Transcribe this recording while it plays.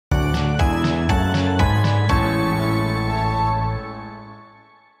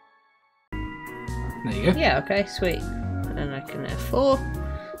There you go. Yeah, okay, sweet. And I can have 4.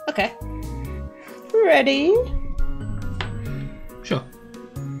 Okay. Ready? Sure.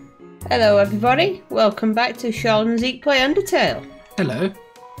 Hello, everybody. Welcome back to Charlotte and Zeke Play Undertale. Hello.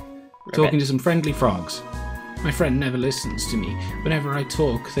 Talking to some friendly frogs. My friend never listens to me. Whenever I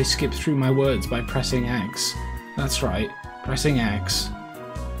talk, they skip through my words by pressing X. That's right, pressing X.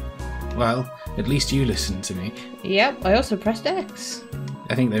 Well, at least you listen to me. Yep, I also pressed X.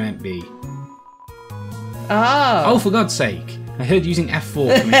 I think they meant B. Oh, for God's sake. I heard using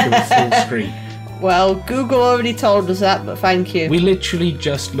F4 to make it a full screen. well, Google already told us that, but thank you. We literally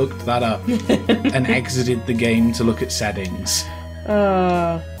just looked that up and exited the game to look at settings.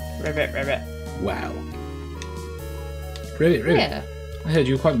 Ribbit. Wow. Ribbit. Yeah. I heard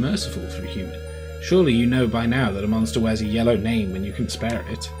you were quite merciful for a human. Surely you know by now that a monster wears a yellow name when you can spare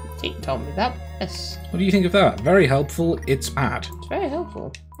it. Zeke told me that. Yes. What do you think of that? Very helpful, it's bad. It's very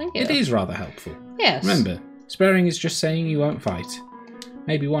helpful. Thank you. It is rather helpful. Yes. Remember, sparing is just saying you won't fight.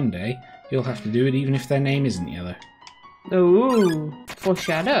 Maybe one day you'll have to do it even if their name isn't yellow. Ooh,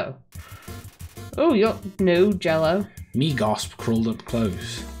 foreshadow. Oh, you're no Jello. Me Gosp crawled up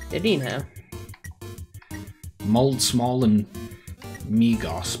close. Did he now? Mold Small and Me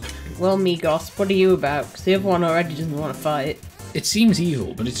Gosp. Well, me Gosp, what are you about? Because the other one already doesn't want to fight. It seems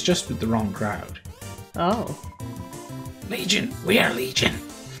evil, but it's just with the wrong crowd. Oh. Legion! We are Legion!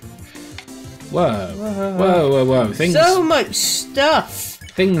 Whoa. Things, So much stuff!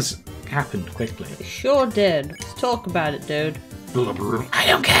 things happened quickly. It sure did. Let's talk about it, dude. I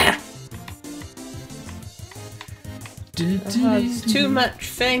don't care! It's too much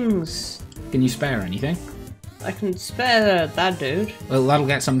things. Can you spare anything? I can spare that dude. Well, that'll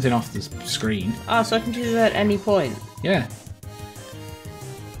get something off the screen. Oh, so I can do that at any point. Yeah.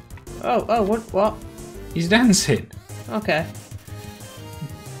 Oh, what? He's dancing. Okay.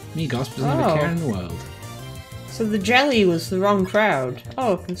 Me Gosp doesn't have a care in the world. So the jelly was the wrong crowd.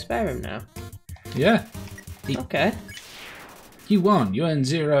 Oh, I can spare him now. Yeah. Okay. You won. You earned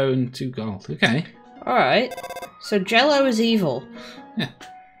 0 and 2 gold. Okay. Alright. So Jello is evil. Yeah.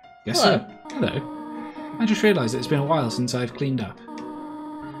 Guess Hello. so. Hello. I just realised it's been a while since I've cleaned up.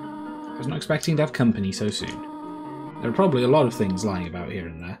 I was not expecting to have company so soon. There are probably a lot of things lying about here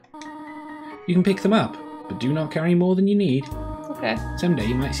and there. You can pick them up, but do not carry more than you need. Okay. Someday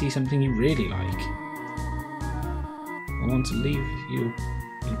you might see something you really like. I'll want to leave you...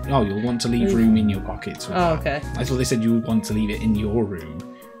 Oh, you'll want to leave room in your pockets. with Oh, that. okay. I thought they said you would want to leave it in your room.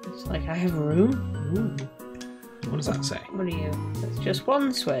 It's like, I have a room? Ooh. What does that say? What are you? It's just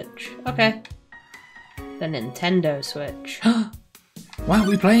one Switch. Okay. The Nintendo Switch. Why aren't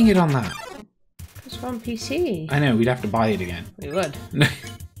we playing it on that? It's on PC. I know, we'd have to buy it again. We would.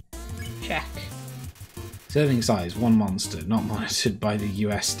 Check. Serving size, 1 monster, not monitored by the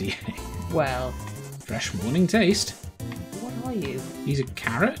USDA. Well. Fresh morning taste. What are you? These are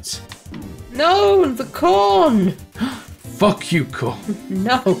carrots? No! The corn! Fuck you, corn.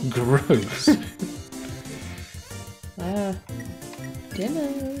 No! Gross.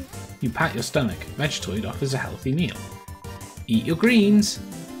 Dinner. You pat your stomach. Vegetoid offers a healthy meal. Eat your greens.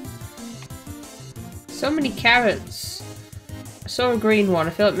 So many carrots. I saw a green one. I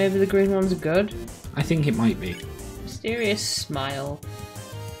feel like maybe the green ones are good. I think it might be. Mysterious smile.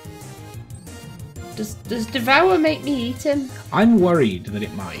 Does Devour make me eat him? I'm worried that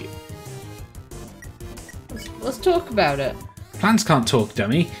it might. Let's talk about it. Plants can't talk,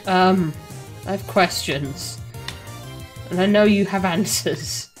 dummy. I have questions. And I know you have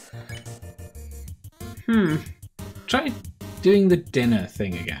answers. Try doing the dinner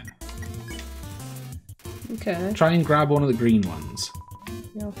thing again. Okay. Try and grab one of the green ones.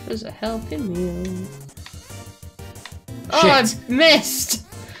 He offers a helping meal. Oh, I missed!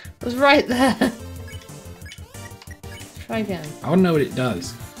 I was right there. Try again. I want to know what it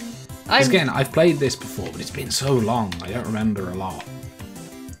does. Because again, I've played this before, but it's been so long, I don't remember a lot.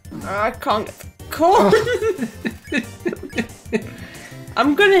 I can't get the corn!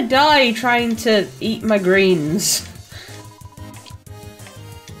 I'm gonna die trying to eat my greens.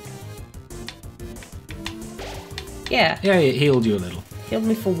 Yeah. Yeah, it healed you a little. Healed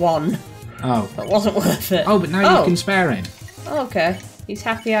me for 1. Oh. That wasn't worth it. Oh, but now you can spare him. Oh, okay. He's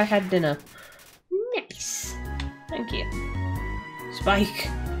happy I had dinner. Nice. Thank you. Spike.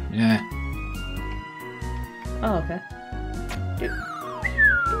 Yeah. Oh, okay.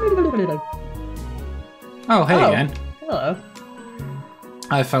 Oh, hey again. Hello.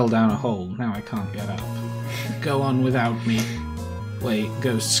 I fell down a hole. Now I can't get up. Go on without me. Wait,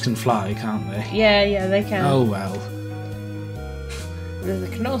 ghosts can fly, can't they? Yeah, they can. Oh well. They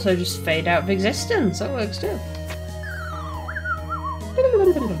can also just fade out of existence. That works too.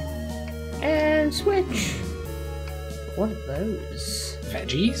 And blue switch. What are those?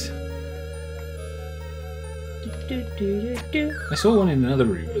 Veggies? Do. I saw one in another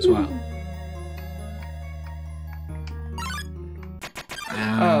room as well.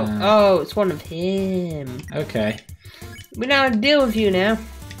 Oh, it's one of him. Okay. We know how to deal with you now.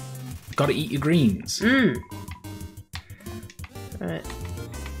 Gotta eat your greens. Right.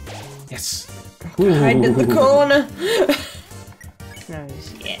 Yes. Hide in the corner. Now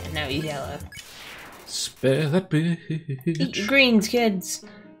he's yellow. Spare that bitch. Eat your greens, kids.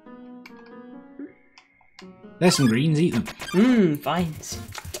 There's some greens, eat them. Vines.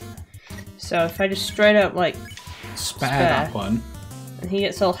 So if I just straight up like spare that one. And he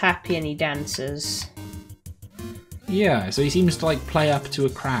gets all happy and he dances. Yeah, so he seems to like play up to a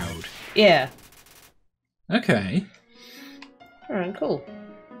crowd. Yeah. Okay. Alright, cool.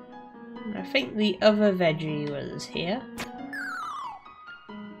 I think the other veggie was here.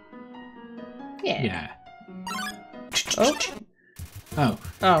 Yeah. Yeah. Oh. Oh.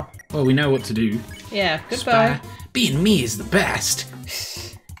 Oh. Well, we know what to do. Yeah, goodbye. Spare. Being me is the best.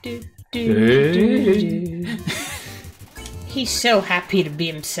 Do. He's so happy to be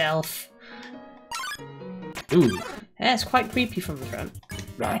himself. Ooh. That's quite creepy from the front.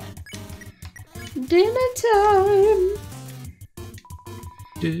 Right. Dinner time.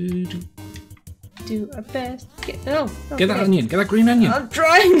 Do. Do our best. Get that onion. Get that green onion. I'm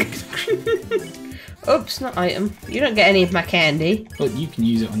trying. Oops, not item. You don't get any of my candy. Well, you can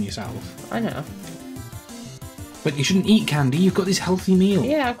use it on yourself. I know. But you shouldn't eat candy. You've got this healthy meal.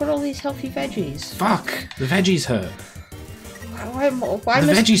 Yeah, I've got all these healthy veggies. Fuck. The veggies hurt. Why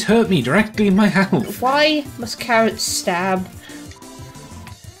the veggies hurt me directly in my health. Why must carrots stab?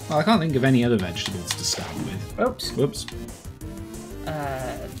 Well, I can't think of any other vegetables to stab with. Oops. Whoops.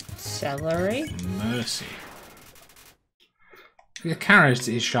 Celery? Mercy. The carrot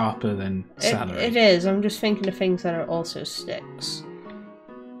is sharper than celery. It is. I'm just thinking of things that are also sticks.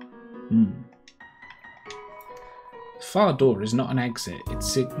 The far door is not an exit. It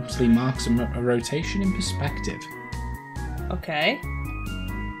simply marks a rotation in perspective. Okay.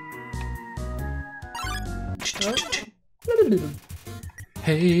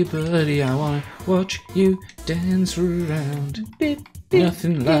 Hey buddy, I wanna watch you dance around.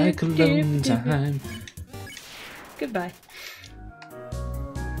 Nothing like alone time. Goodbye.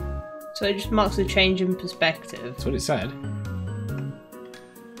 So it just marks a change in perspective. That's what it said.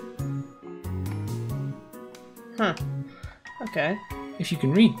 Huh. Okay. If you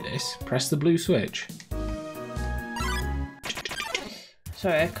can read this, press the blue switch.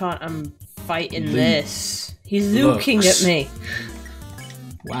 Sorry, I can't. I'm fighting this. He's looking at me.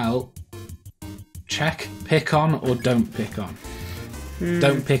 Well, check, pick on, or don't pick on.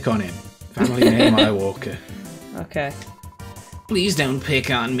 Don't pick on him. Family name Iwalker. Okay. Please don't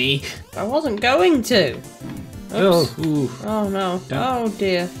pick on me. I wasn't going to. Oops. Oh, ooh. Oh no. Don't. Oh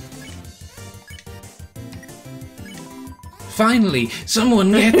dear. Finally,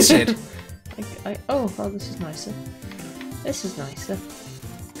 someone gets it. Oh, this is nicer. This is nicer.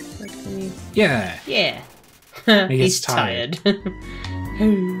 So can you... Yeah. Yeah. He's tired.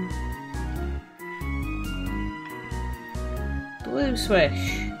 Blue switch.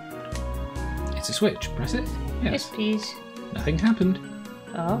 It's a switch. Press it. Yes, please. Nothing happened.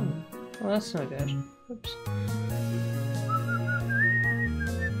 Oh. Well, that's not good. Oops.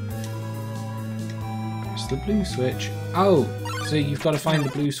 Press the blue switch. Oh, so you've got to find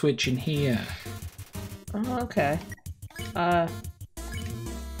the blue switch in here. Oh, okay.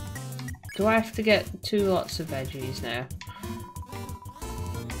 Do I have to get 2 lots of veggies now?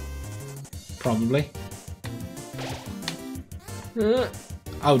 Probably. Oh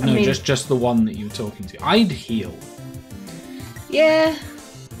no, I mean, just the one that you were talking to. I'd heal. Yeah.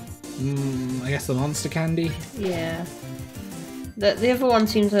 I guess the monster candy. Yeah. The other one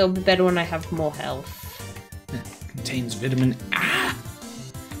seems a little bit better when I have more health. It contains vitamin A.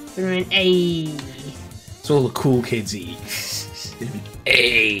 Vitamin A. It's all the cool kids eat. Vitamin A.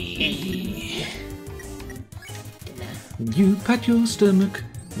 You pat your stomach.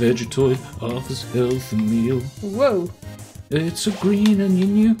 Vegetoid offers healthy meal. Whoa. It's a green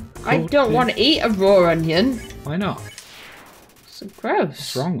onion you. I don't want to eat a raw onion. Why not? So gross.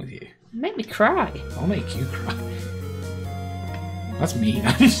 What's wrong with you? Make me cry. I'll make you cry. That's mean.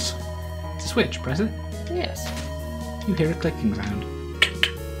 It's a switch, press it. Yes. You hear a clicking sound.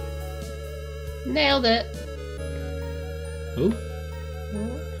 Nailed it. Oh.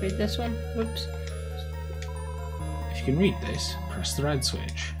 Read this one. Whoops. If you can read this, press the red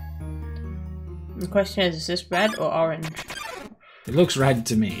switch. The question is this red or orange? It looks red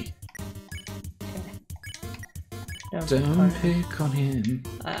to me. Don't pick on him.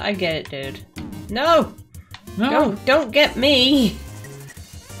 I get it, dude. No! No! Don't get me!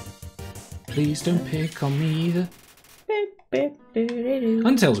 Please don't pick on me either.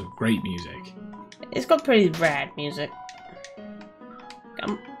 Undertale's got great music. It's got pretty rad music.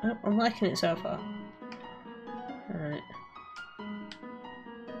 I'm liking it so far. Alright.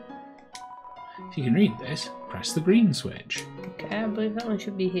 If you can read this, press the green switch. Okay, I believe that one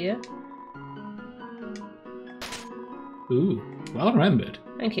should be here. Ooh, well remembered.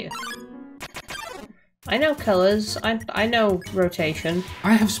 Thank you. I know colours. I know rotation.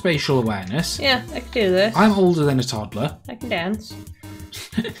 I have spatial awareness. Yeah, I can do this. I'm older than a toddler. I can dance.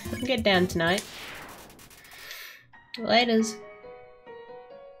 I can get down tonight. Laters.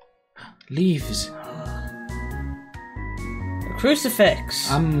 Leaves. A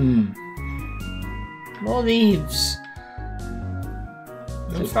crucifix. More leaves.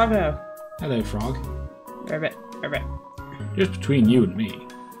 Oh. Froggo. Hello, Frog. Ribbit. Ribbit. Just between you and me,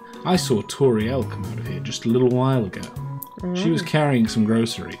 I saw Toriel come out of here just a little while ago. She was carrying some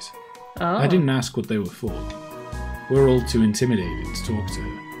groceries. Oh. I didn't ask what they were for. We're all too intimidated to talk to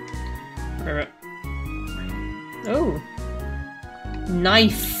her. Ribbit. Oh.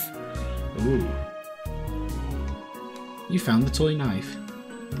 Knife. Ooh. You found the toy knife.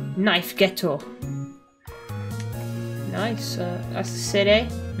 Knife ghetto. Nice. That's the city.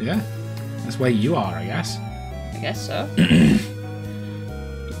 Yeah, that's where you are, I guess. I guess so.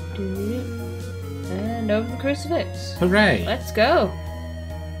 And over the crucifix. Hooray! Let's go.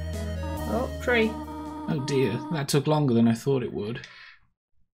 Oh, tree. Oh dear, that took longer than I thought it would.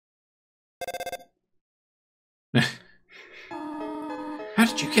 How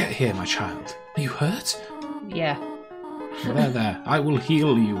did you get here, my child? Are you hurt? Yeah. There. I will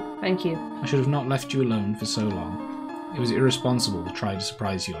heal you. Thank you. I should have not left you alone for so long. It was irresponsible to try to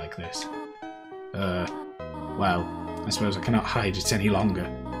surprise you like this. Well, I suppose I cannot hide it any longer.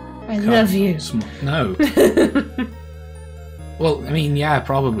 I love you. No. Well, I mean, yeah,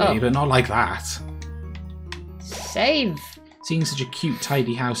 probably, but not like that. Save. Seeing such a cute,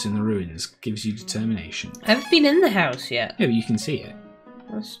 tidy house in the ruins gives you determination. I haven't been in the house yet. Yeah, but you can see it.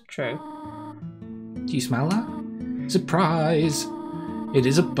 That's true. Do you smell that? Surprise! It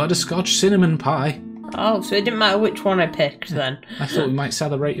is a butterscotch cinnamon pie. Oh, so it didn't matter which one I picked then. I thought we might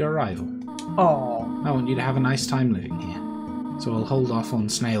celebrate your arrival. Oh. I want you to have a nice time living here. So I'll hold off on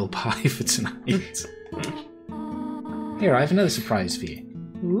snail pie for tonight. Here, I have another surprise for you.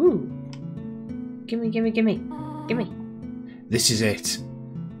 Ooh. Gimme. This is it.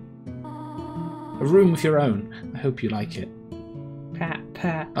 A room of your own. I hope you like it.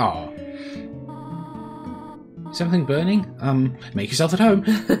 Pat. Oh. Something burning? Make yourself at home.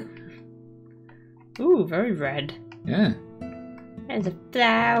 Ooh, very red. Yeah. There's a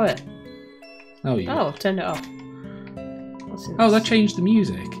flower. Oh, yeah. Oh, turned it off. What's in Oh, this? that changed the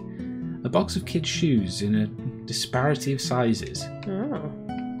music. A box of kids' shoes in a disparity of sizes. Oh,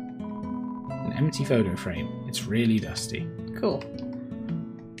 An empty photo frame. It's really dusty. cool.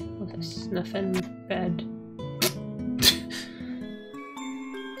 What's a snuffing bed?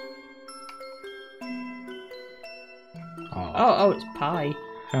 Oh, it's pie.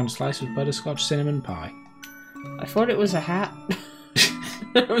 Found a slice of butterscotch cinnamon pie. I thought it was a hat.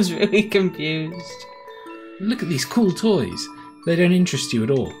 I was really confused. Look at these cool toys. They don't interest you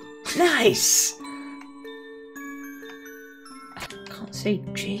at all. Nice! I can't see.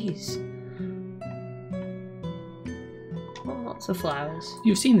 Jeez. Oh, lots of flowers.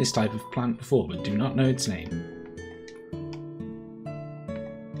 You've seen this type of plant before, but do not know its name.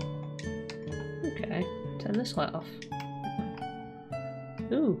 Okay, turn this light off.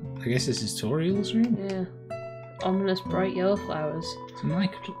 Ooh. I guess this is Toriel's room? Yeah. Ominous bright yellow flowers.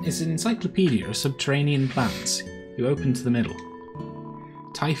 It's an encyclopedia of subterranean plants. You open to the middle.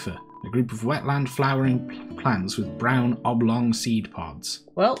 Typha, a group of wetland flowering plants with brown oblong seed pods.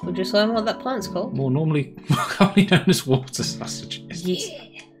 Well, we just learned what that plant's called. More commonly known as water sausages.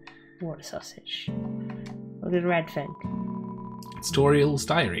 Yeah. Water sausage. What did Red think? It's Toriel's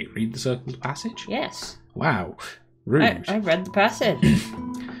diary. Read the circled passage? Yes. Wow. Rude. I read the passage.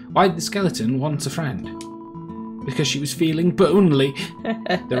 Why'd the skeleton want a friend? Because she was feeling bonely.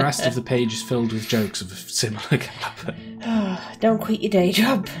 The rest of the page is filled with jokes of a similar caliber. Don't quit your day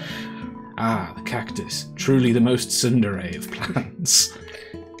job. Ah, the cactus. Truly the most tsundere of plants.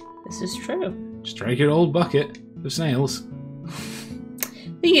 This is true. Just drag your old bucket of snails.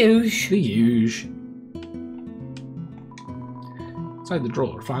 The huge. The huge. Inside the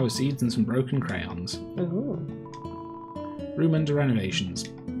drawer are flower seeds and some broken crayons. Ooh. Room under renovations.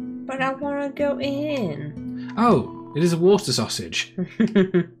 But I want to go in. Oh, it is a water sausage.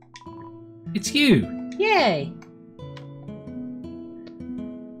 It's you. Yay.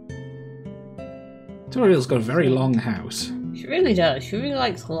 Toriel's got a very long house. She really does. She really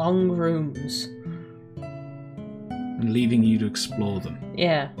likes long rooms. And leaving you to explore them.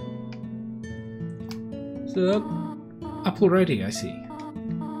 Yeah. So, up already, I see.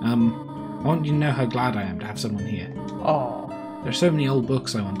 I want you to know how glad I am to have someone here. oh, There are so many old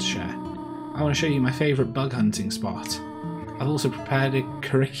books I want to share. I want to show you my favourite bug hunting spot. I've also prepared a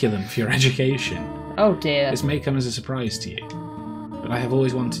curriculum for your education. oh dear. This may come as a surprise to you, but I have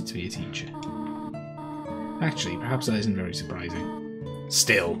always wanted to be a teacher. Actually, perhaps that isn't very surprising.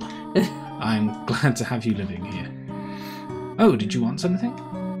 Still, I'm glad to have you living here. Oh, did you want something?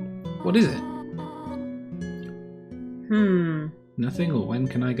 What is it? Nothing, or when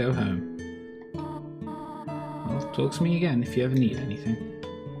can I go home? Well, talk to me again if you ever need anything.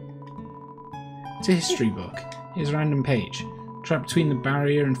 It's a history book. Here's a random page. Trapped between the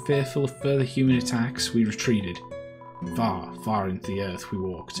barrier and fearful of further human attacks, we retreated. Far, far into the earth we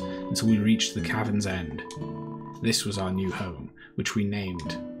walked, until we reached the cavern's end. This was our new home, which we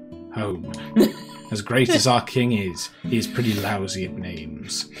named Home. As great as our king is, he is pretty lousy at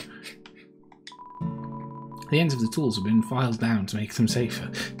names. The ends of the tools have been filed down to make them safer.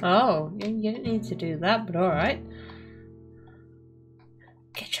 Oh, you didn't need to do that, but alright.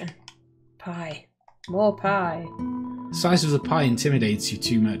 Kitchen. Pie. More pie. The size of the pie intimidates you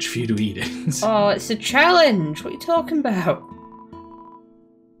too much for you to eat it. Oh, it's a challenge! What are you talking about?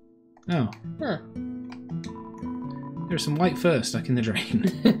 Oh. Huh. There's some white fur stuck in the drain.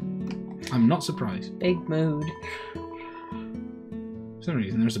 I'm not surprised. Big mood. For some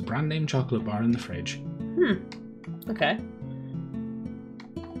reason, there's a brand name chocolate bar in the fridge. Okay.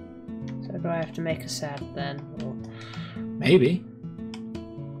 So do I have to make a sad then? Or Maybe.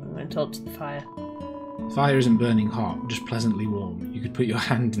 I'm going to talk to the fire. The fire isn't burning hot, just pleasantly warm. You could put your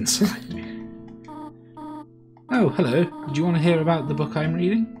hand inside. Oh, hello. Did you want to hear about the book I'm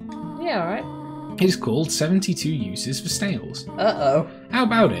reading? Yeah, alright. It is called 72 Uses for Snails. Uh-oh. How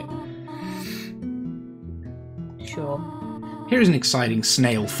about it? Sure. Here's an exciting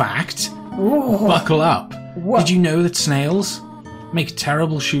snail fact. Ooh. Buckle up. What? Did you know that snails make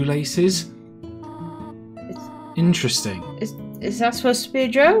terrible shoelaces? Interesting. Is that supposed to be a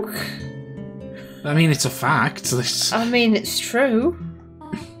joke? I mean, it's a fact. I mean, it's true.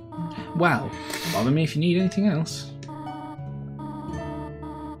 Well, bother me if you need anything else.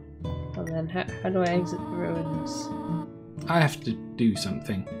 Well then, how do I exit the ruins? I have to do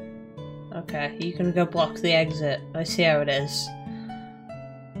something. Okay, you can go block the exit. I see how it is.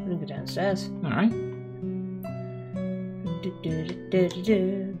 I'm gonna go downstairs. Alright.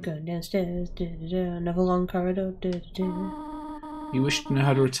 Going downstairs. Another long corridor. You wish to know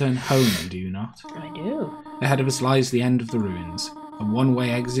how to return home, do you not? I do. Ahead of us lies the end of the ruins, a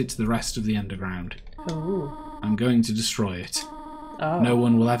one-way exit to the rest of the underground. Ooh. I'm going to destroy it. Oh. No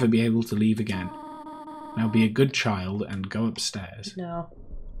one will ever be able to leave again. Now be a good child and go upstairs. No.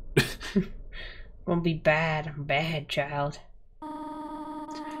 Won't be bad. I'm a bad child.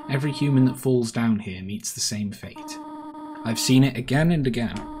 Every human that falls down here meets the same fate. I've seen it again and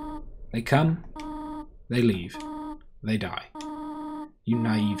again. They come, they leave, they die. You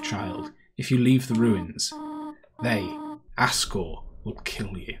naive child, if you leave the ruins, they, Ascor, will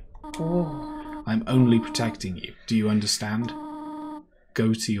kill you. Oh. I'm only protecting you. Do you understand?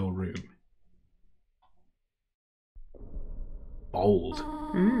 Go to your room. Bold.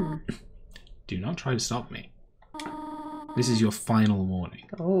 Do not try to stop me. This is your final warning.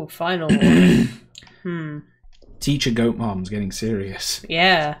 Oh, final warning. Teacher Goat Mom's getting serious.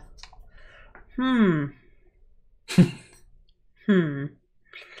 Yeah.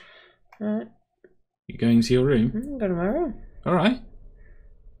 Right. You going to your room? Go to my room. Alright.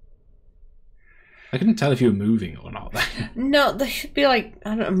 I couldn't tell if you were moving or not there. No, there should be like,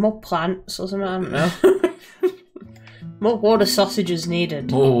 I don't know, more plants or something, I don't know. More water sausages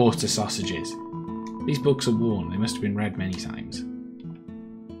needed. More water sausages. These books are worn. They must have been read many times.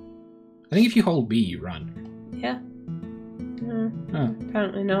 I think if you hold B, you run. Yeah. Oh.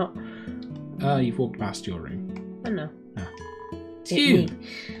 Apparently not. You've walked past your room. I know. Oh. It's you.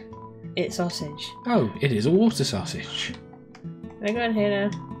 It's sausage. Oh, it is a water sausage. Can I go in here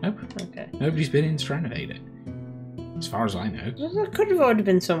now? Nope. Okay. Nobody's been in to renovate it. As far as I know. There could have already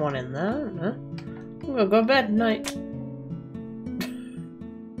been someone in there. I don't know. I'm gonna go to bed tonight.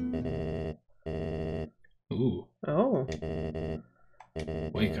 Ooh. Oh.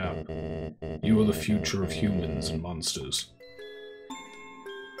 Wake up. You are the future of humans and monsters.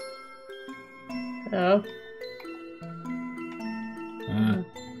 Hello.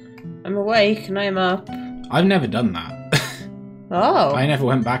 I'm awake and I'm up. I've never done that. Oh. I never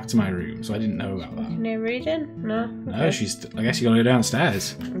went back to my room, so I didn't know about that. Can you read in? No? No, I guess you gotta go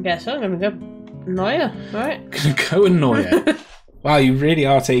downstairs. I guess I'm gonna go Annoy her, right? Gonna go annoy her. Wow, you really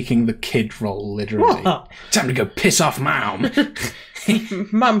are taking the kid role, literally. What? Time to go piss off Mom.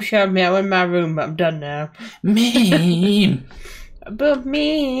 Mum showed me I went in my room, but I'm done now. Meme. But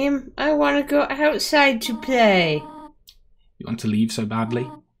Meme, I want to go outside to play. You want to leave so badly?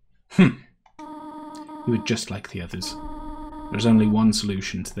 You were just like the others. There's only one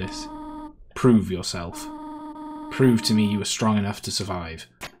solution to this. Prove yourself. Prove to me you are strong enough to survive.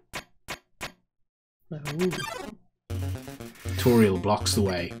 Ooh. Toriel blocks the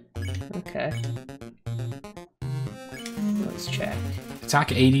way. Okay. Let's check.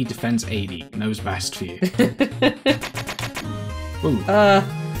 Attack 80, defense 80. Knows best for you. Ooh.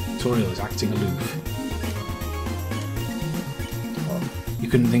 Toriel is acting aloof. You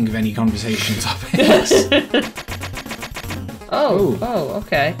couldn't think of any conversation topics. Oh,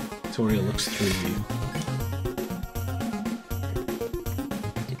 okay. Toriel looks through you.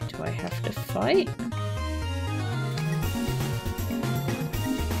 Do I have to fight?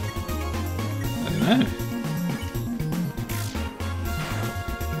 I don't know.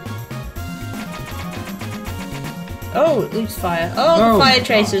 Oh, it leaves fire. Oh, the fire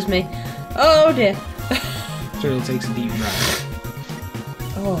chases me. Oh dear. Toriel takes a deep breath.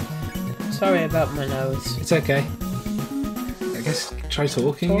 Oh, sorry about my nose. It's okay. I guess try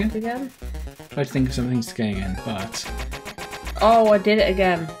talking again? Try to think of something to say again, but... Oh, I did it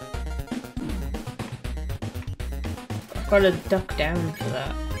again. I've got to duck down for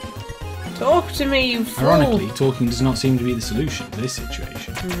that. Talk to me, you fool! Ironically, talking does not seem to be the solution to this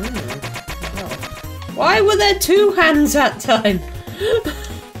situation. Why were there two hands that time?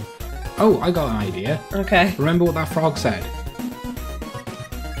 Oh, I got an idea. Okay. Remember what that frog said?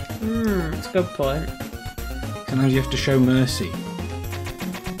 That's a good point. Sometimes you have to show mercy.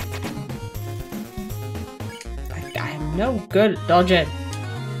 I am no good at dodging.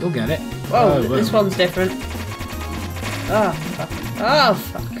 You'll get it. Whoa, this one's different. Oh, fuck. Oh,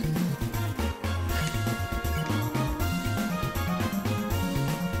 fuck.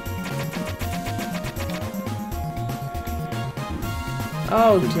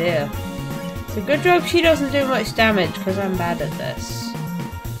 Oh dear. It's a good job she doesn't do much damage, because I'm bad at this.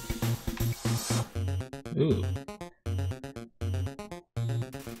 Ooh.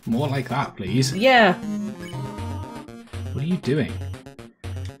 More like that, please. Yeah. What are you doing?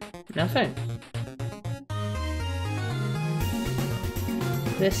 Nothing.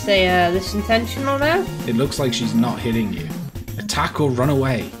 This intentional now? It looks like she's not hitting you. Attack or run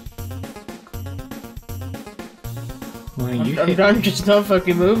away. Why are you I'm just not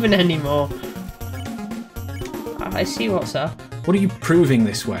fucking moving anymore. I see what's up. What are you proving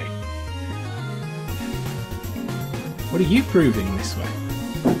this way? What are you proving this way?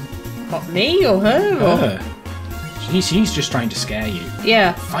 What, me or her? Or? Her. She's just trying to scare you.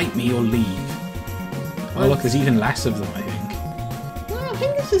 Yeah. Fight me or leave. Oh look, there's even less of them, I think. Well, I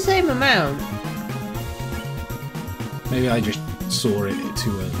think it's the same amount. Maybe I just saw it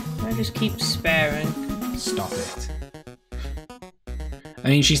too early. I just keep sparing. Stop it. I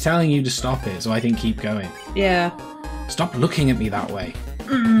mean, she's telling you to stop it, so I think keep going. Yeah. Stop looking at me that way.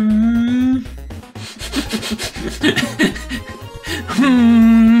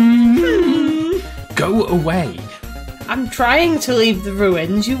 Go away. I'm trying to leave the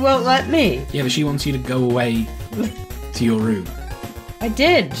ruins, you won't let me. Yeah, but she wants you to go away to your room. I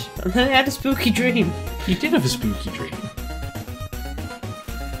did, and then I had a spooky dream. You did have a spooky dream.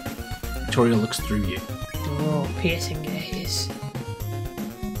 Toriel looks through you. Oh, piercing gaze.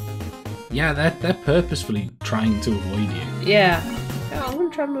 Yeah, they're purposefully trying to avoid you. Yeah. Oh, I'm gonna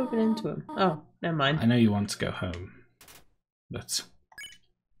try moving into him. Oh, never mind. I know you want to go home, but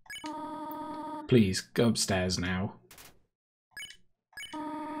please go upstairs now.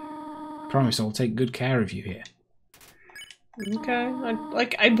 I promise I'll take good care of you here. Okay,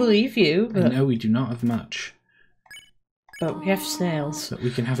 I believe you, but... I know we do not have much. But we have snails. But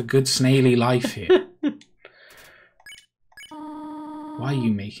we can have a good snaily life here. Why are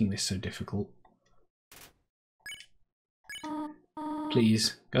you making this so difficult?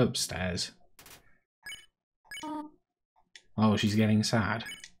 Please, go upstairs. Oh, she's getting sad.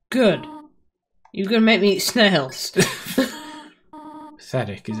 Good. You're gonna make me eat snails.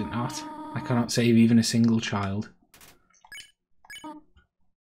 Pathetic, is it not? I cannot save even a single child.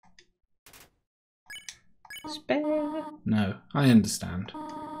 Spare. No, I understand.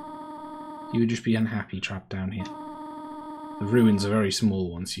 You would just be unhappy trapped down here. The ruins are very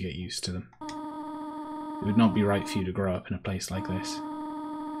small once you get used to them. It would not be right for you to grow up in a place like this.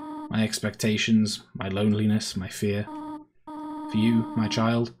 My expectations, my loneliness, my fear. For you, my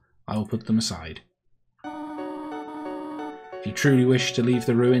child, I will put them aside. If you truly wish to leave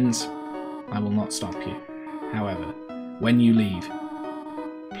the ruins, I will not stop you. However, when you leave,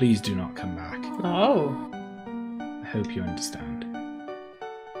 please do not come back. Oh. I hope you understand.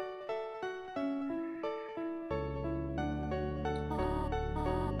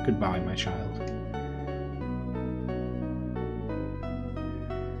 Goodbye, my child.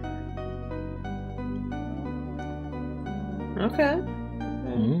 Okay.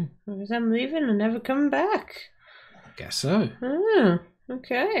 I guess I'm leaving and never coming back. Guess so. Oh,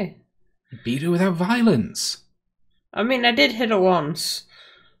 okay. Beat her without violence. I mean, I did hit her once.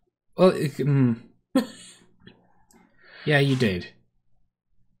 Well, yeah, you did.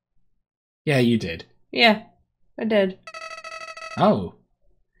 Yeah, you did. Yeah, I did. Oh.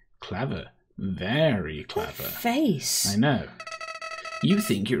 Clever. Very clever. Face. I know. You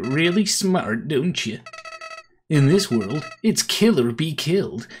think you're really smart, don't you? In this world, it's kill or be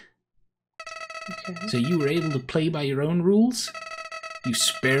killed. Okay. So you were able to play by your own rules? You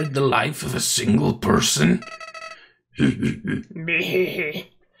spared the life of a single person? I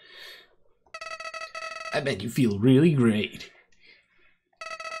bet you feel really great.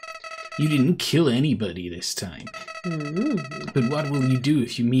 You didn't kill anybody this time. But what will you do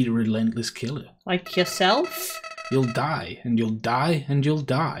if you meet a relentless killer? Like yourself? You'll die, and you'll die, and you'll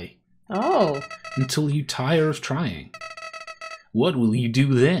die. Oh. Until you tire of trying. What will you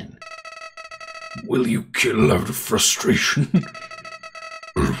do then? Will you kill out of frustration?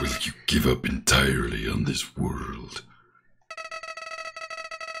 Or will you give up entirely on this world?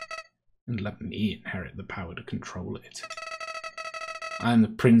 And let me inherit the power to control it. I am the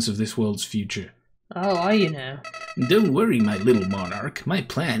prince of this world's future. Oh, are you now? Don't worry, my little monarch. My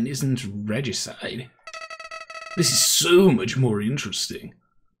plan isn't regicide. This is so much more interesting.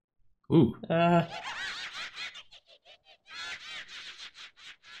 Ooh.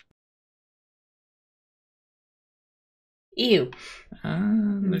 Ew.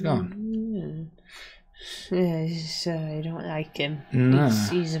 They're gone. Yes, I don't like him. No.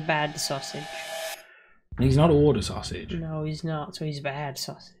 He's a bad sausage. He's not order sausage. No, he's not, so he's a bad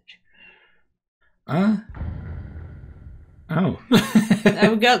sausage. Oh.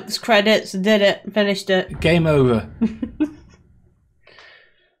 There we go, it's credits, did it, finished it. Game over.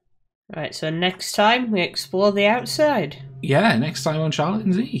 Right, so next time we explore the outside. Yeah, next time on Charlotte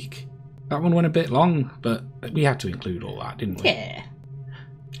and Zeke. That one went a bit long, but we had to include all that, didn't we? Yeah.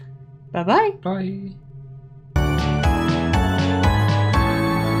 Bye-bye. Bye.